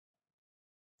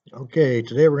Okay,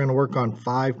 today we're going to work on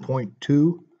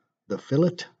 5.2, the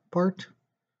fillet part.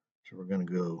 So we're going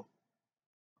to go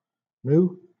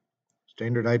new,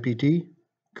 standard IPT,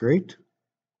 create,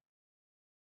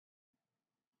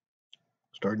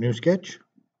 start new sketch,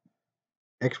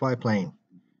 XY plane.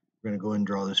 We're going to go ahead and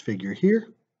draw this figure here.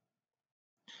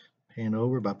 Pan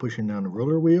over by pushing down the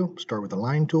roller wheel, start with the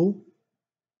line tool,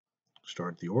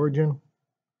 start the origin,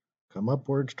 come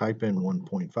upwards, type in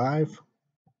 1.5,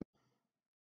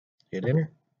 hit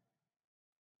enter,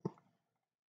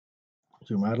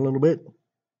 zoom out a little bit,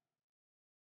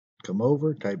 come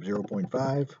over, type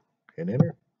 0.5, hit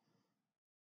enter.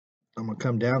 I'm going to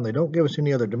come down. They don't give us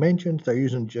any other dimensions. They're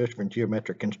using just for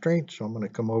geometric constraints. So I'm going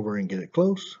to come over and get it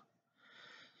close.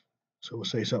 So we'll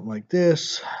say something like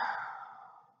this.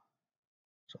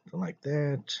 Something like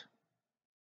that.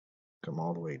 Come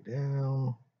all the way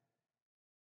down.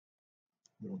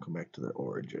 Then we'll come back to the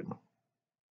origin.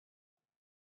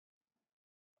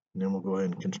 And then we'll go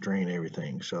ahead and constrain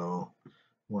everything. So I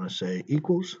want to say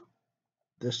equals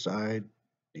this side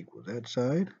equals that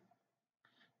side.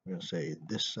 We're going to say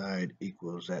this side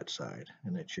equals that side.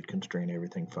 And that should constrain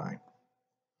everything fine.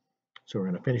 So we're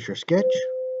going to finish our sketch.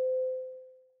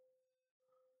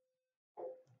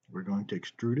 We're going to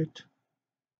extrude it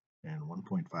and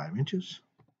 1.5 inches.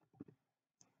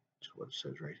 That's what it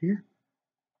says right here.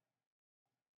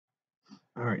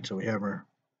 All right, so we have our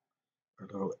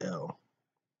little L.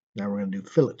 Now we're going to do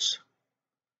fillets.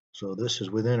 So this is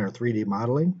within our 3D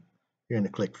modeling. You're going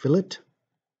to click fillet.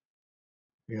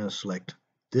 You're going to select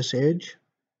this edge,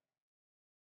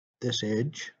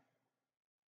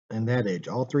 and that edge.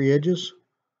 All three edges.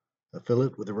 A fillet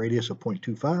with a radius of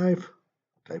 0.25.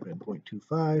 Type in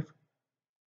 0.25.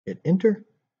 Hit enter,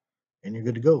 and you're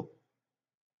good to go.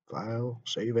 File,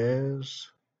 save as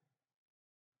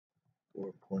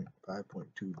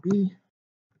 4.5.2b.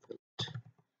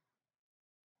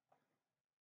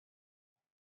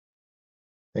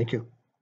 Thank you.